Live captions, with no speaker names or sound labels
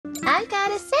I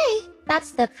gotta say,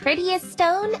 that's the prettiest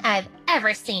stone I've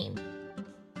ever seen.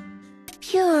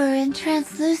 Pure and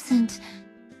translucent,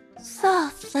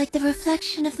 soft like the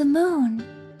reflection of the moon.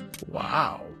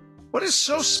 Wow. What is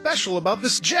so special about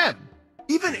this gem?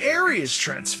 Even Aerie is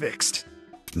transfixed.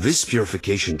 This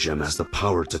purification gem has the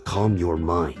power to calm your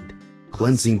mind,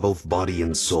 cleansing both body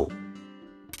and soul.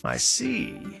 I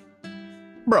see.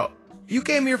 Bro, you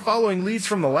came here following leads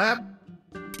from the lab?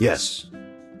 Yes,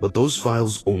 but those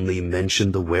files only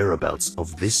mention the whereabouts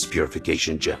of this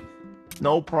purification gem.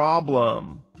 No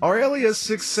problem. Aurelia's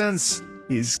sixth sense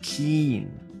is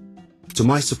keen. To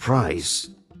my surprise,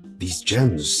 these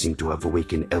gems seem to have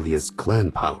awakened Elia's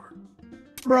clan power.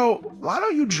 Bro, why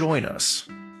don't you join us?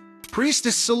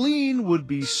 Priestess Celine would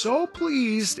be so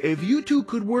pleased if you two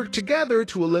could work together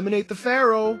to eliminate the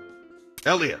Pharaoh.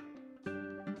 Elia,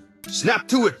 snap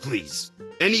to it, please.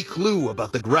 Any clue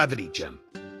about the gravity gem?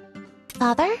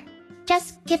 Father?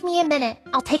 Just give me a minute.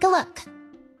 I'll take a look.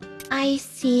 I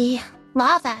see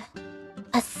lava.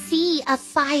 A sea of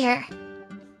fire.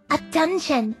 A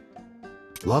dungeon.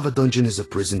 Lava Dungeon is a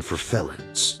prison for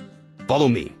felons. Follow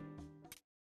me.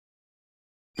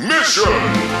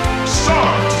 Mission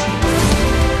start!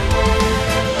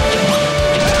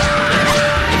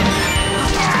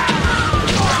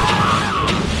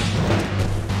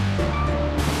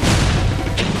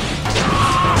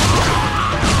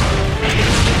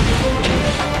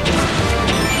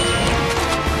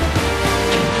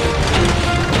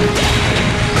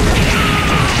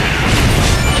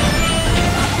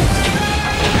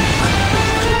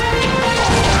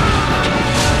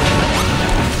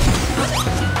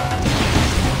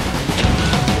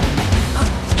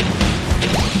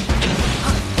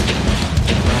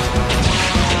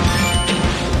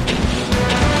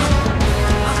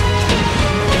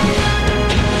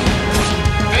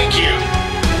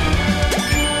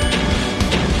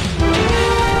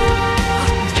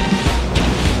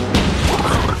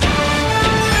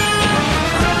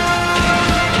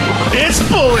 It's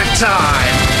bullet time!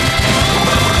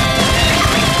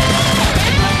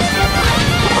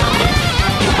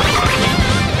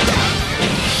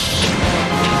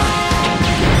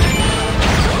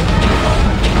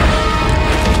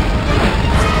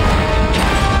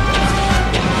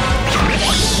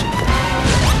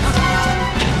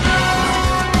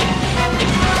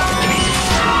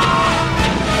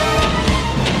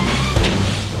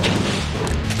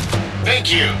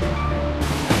 Thank you.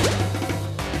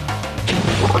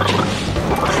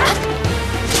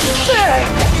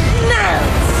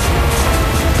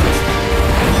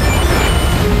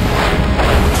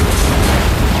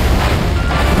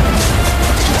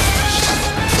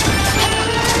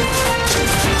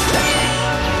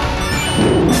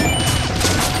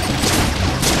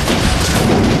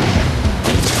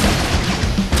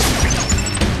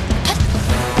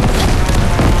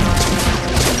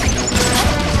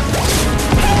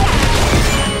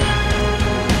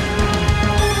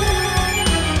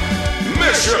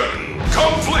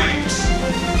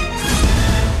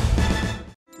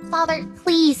 Father,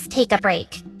 please take a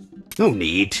break. No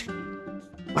need.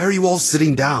 Why are you all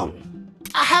sitting down?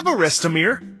 I have a rest,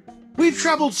 Amir. We've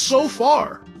traveled so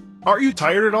far. Aren't you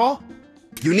tired at all?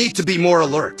 You need to be more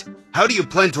alert. How do you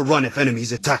plan to run if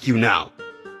enemies attack you now?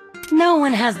 No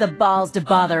one has the balls to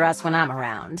bother us when I'm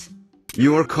around.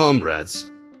 Your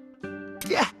comrades.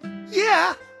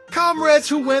 Yeah. Comrades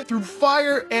who went through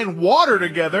fire and water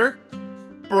together.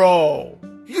 Bro,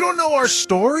 you don't know our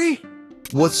story?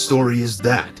 What story is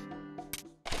that?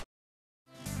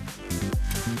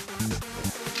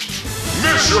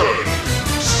 Mission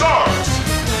start!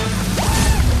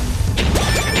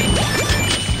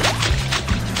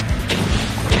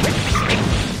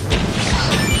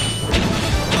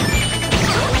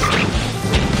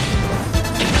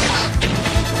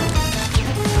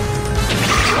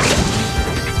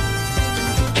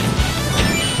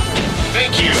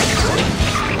 Thank you.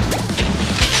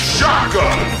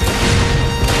 Shotgun!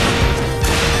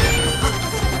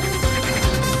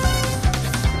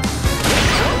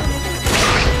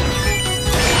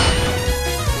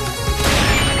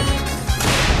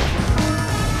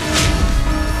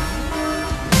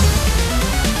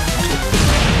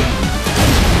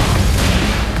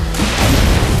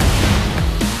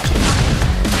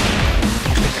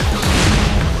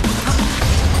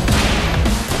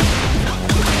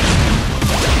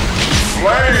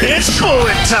 It's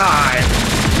bullet time!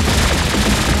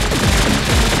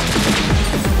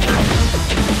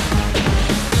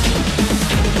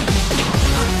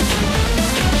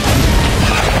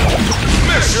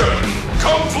 Mission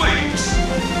complete!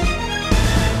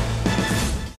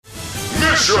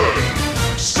 Mission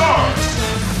start!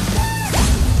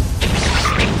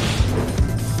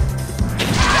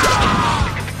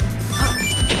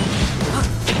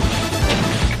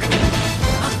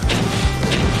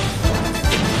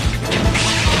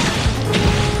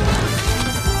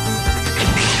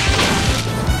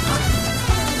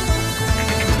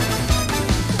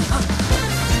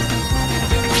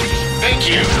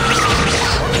 Thank you.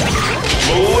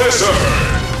 Blizzard.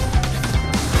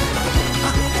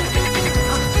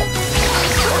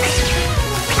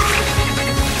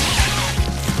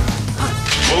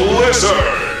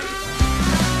 Blizzard.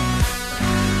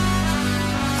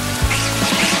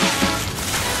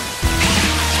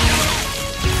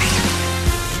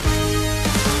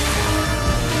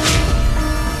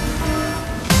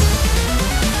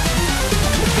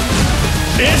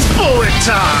 It's bullet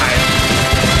time!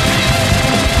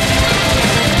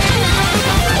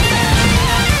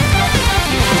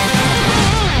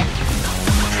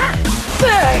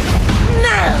 Burn!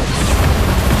 Melt!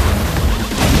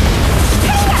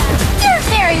 You're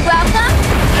very welcome!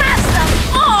 Have some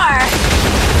more!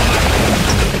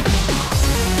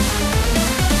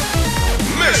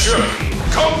 Mission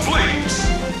complete.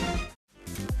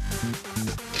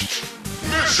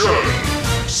 Mission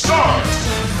start.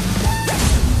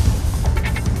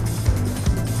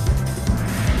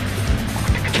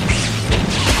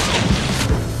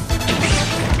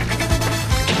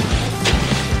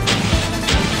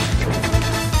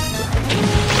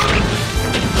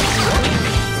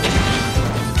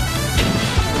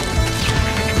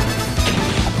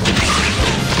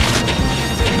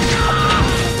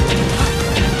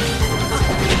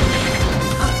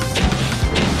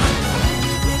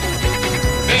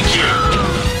 Thank you.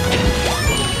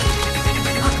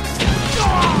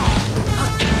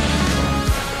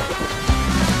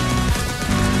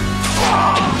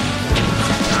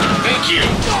 Thank you.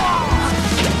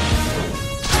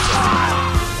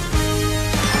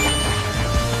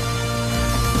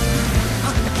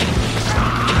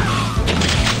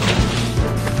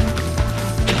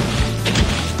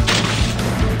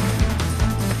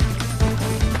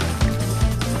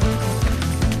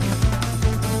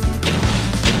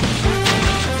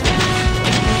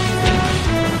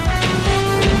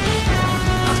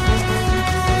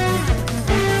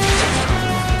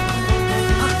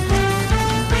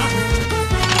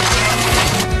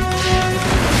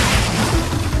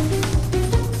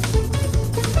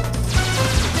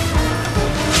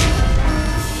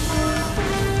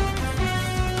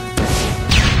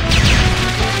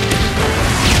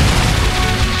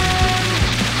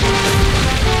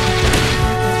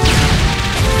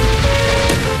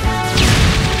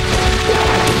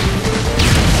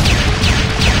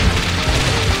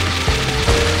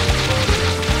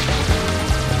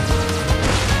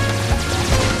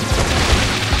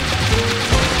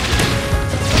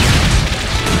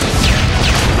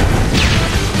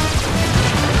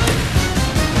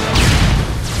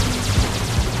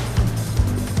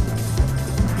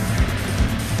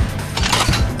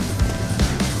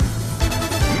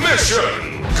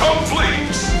 Mission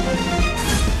complete.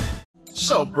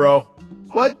 So, bro,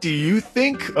 what do you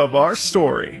think of our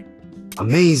story?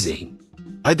 Amazing.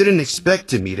 I didn't expect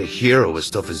to meet a hero as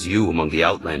tough as you among the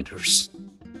Outlanders.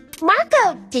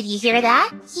 Marco, did you hear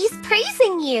that? He's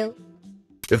praising you.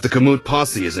 If the Kamut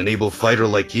posse is an able fighter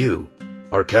like you,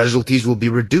 our casualties will be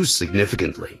reduced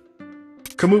significantly.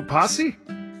 Kamut Posse?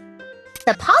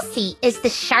 The posse is the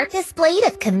sharpest blade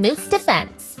of Kamut's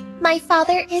defense. My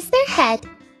father is their head.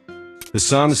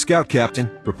 Hassan, the scout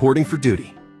captain, reporting for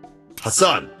duty.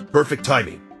 Hassan, perfect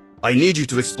timing. I need you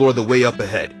to explore the way up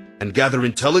ahead and gather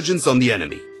intelligence on the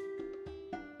enemy.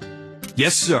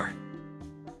 Yes, sir.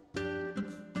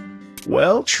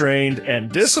 Well trained and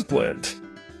disciplined.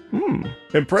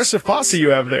 Impressive posse you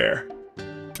have there.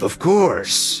 Of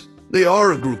course. They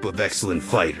are a group of excellent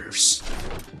fighters.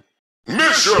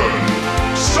 Mission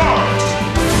start.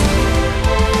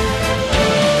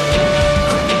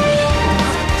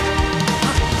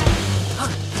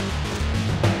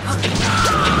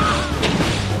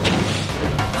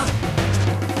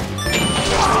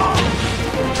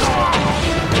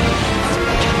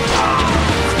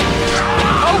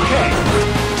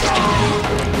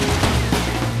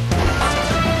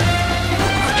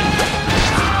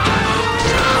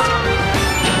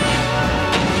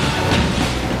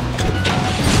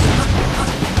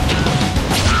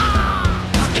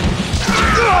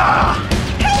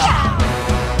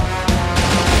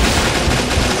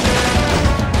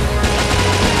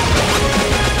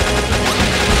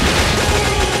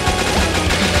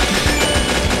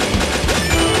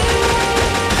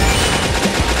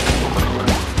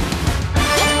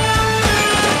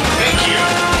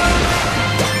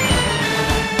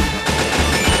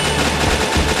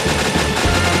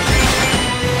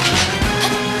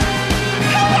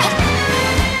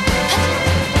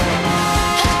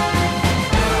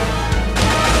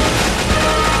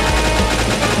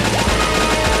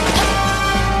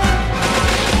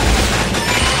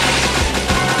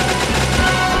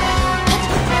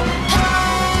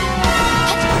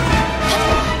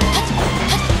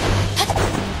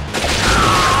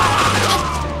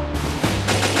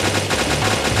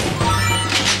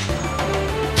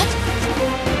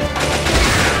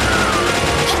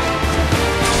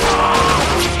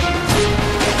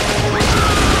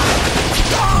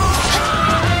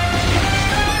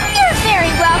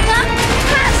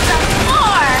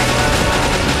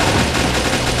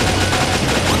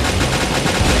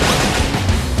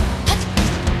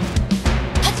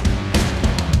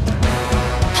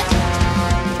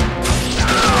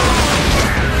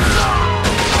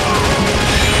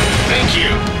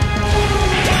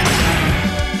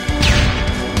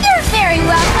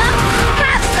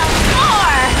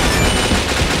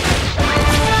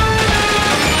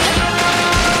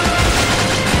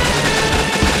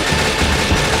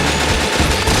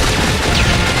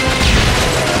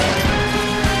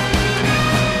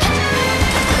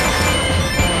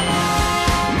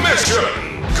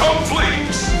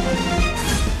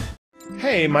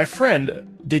 Hey, my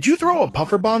friend, did you throw a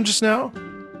puffer bomb just now?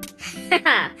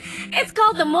 It's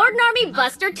called the Morden Army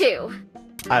Buster 2.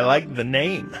 I like the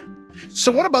name.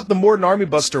 So what about the Morden Army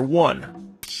Buster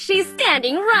 1? She's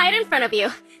standing right in front of you.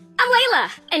 I'm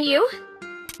Layla, and you?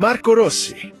 Marco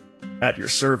Rossi, at your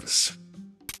service.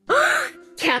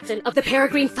 Captain of the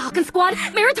Peregrine Falcon Squad,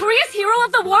 meritorious hero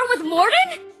of the war with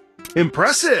Morden?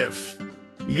 Impressive!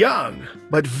 Young,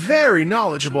 but very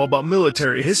knowledgeable about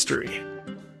military history.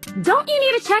 Don't you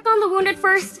need to check on the wounded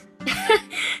first?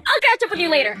 I'll catch up with you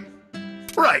later.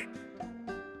 Right.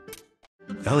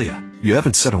 Elia, you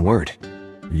haven't said a word.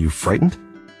 Are you frightened?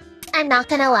 I'm not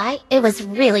gonna lie, it was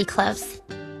really close.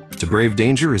 To brave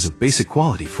danger is a basic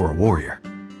quality for a warrior.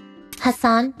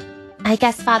 Hassan, I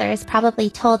guess Father has probably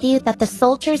told you that the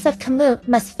soldiers of Kamut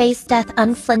must face death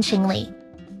unflinchingly.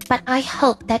 But I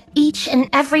hope that each and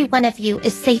every one of you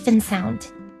is safe and sound.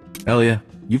 Elia,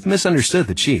 you've misunderstood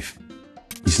the chief.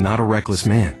 He's not a reckless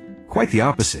man. Quite the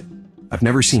opposite. I've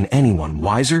never seen anyone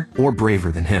wiser or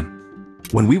braver than him.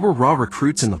 When we were raw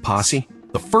recruits in the posse,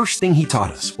 the first thing he taught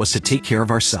us was to take care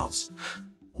of ourselves.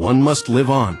 One must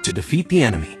live on to defeat the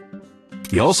enemy.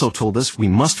 He also told us we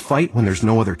must fight when there's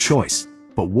no other choice,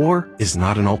 but war is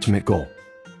not an ultimate goal.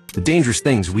 The dangerous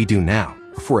things we do now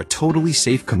are for a totally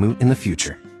safe Kamut in the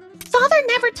future. Father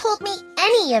never told me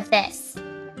any of this.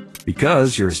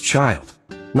 Because you're his child,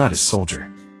 not his soldier.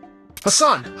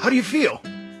 Hassan, how do you feel?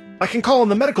 I can call in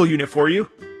the medical unit for you.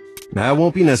 That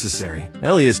won't be necessary.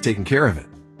 Elia's taking care of it.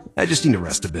 I just need to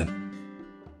rest a bit.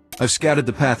 I've scouted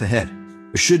the path ahead.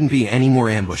 There shouldn't be any more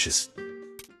ambushes.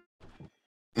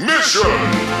 Mission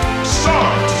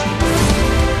start!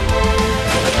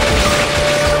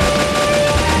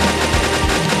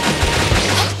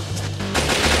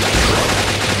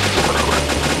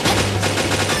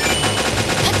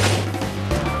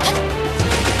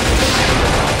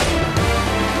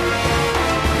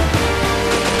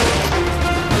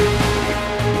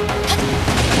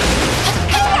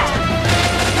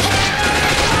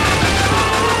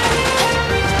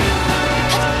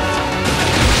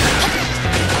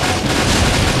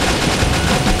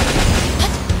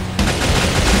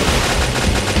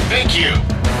 Thank you.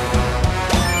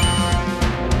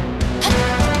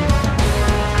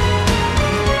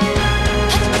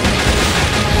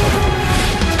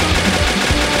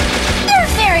 You're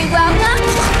very welcome.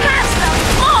 Have some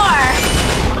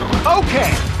more.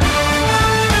 Okay.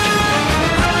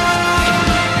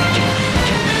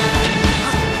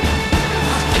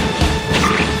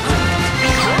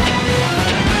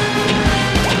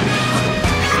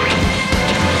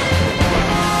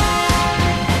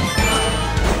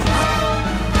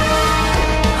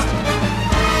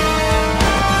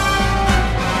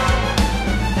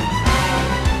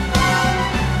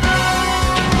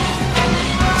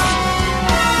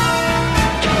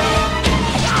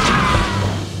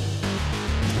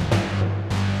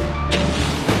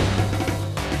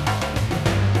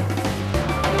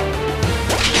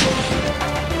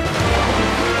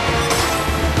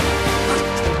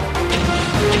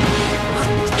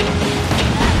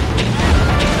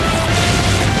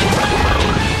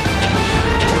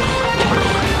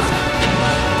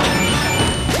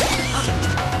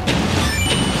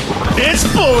 It's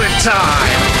bullet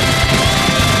time!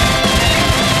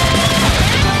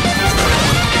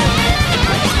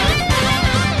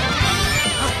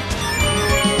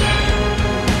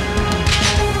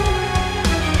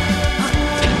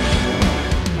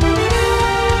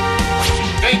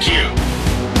 Thank you.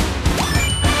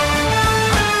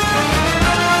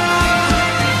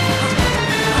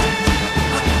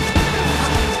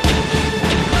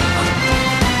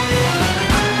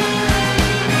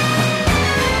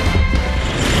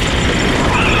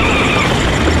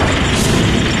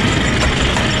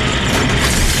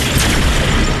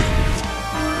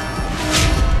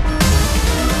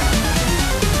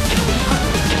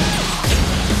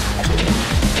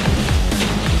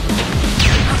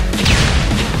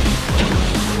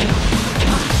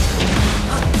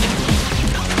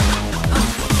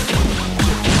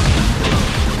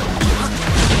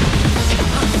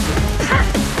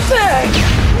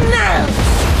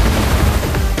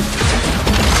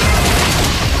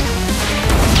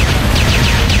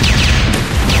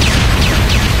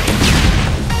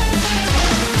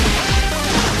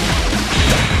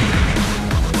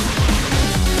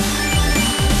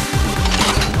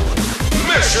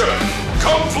 Mission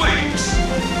complete!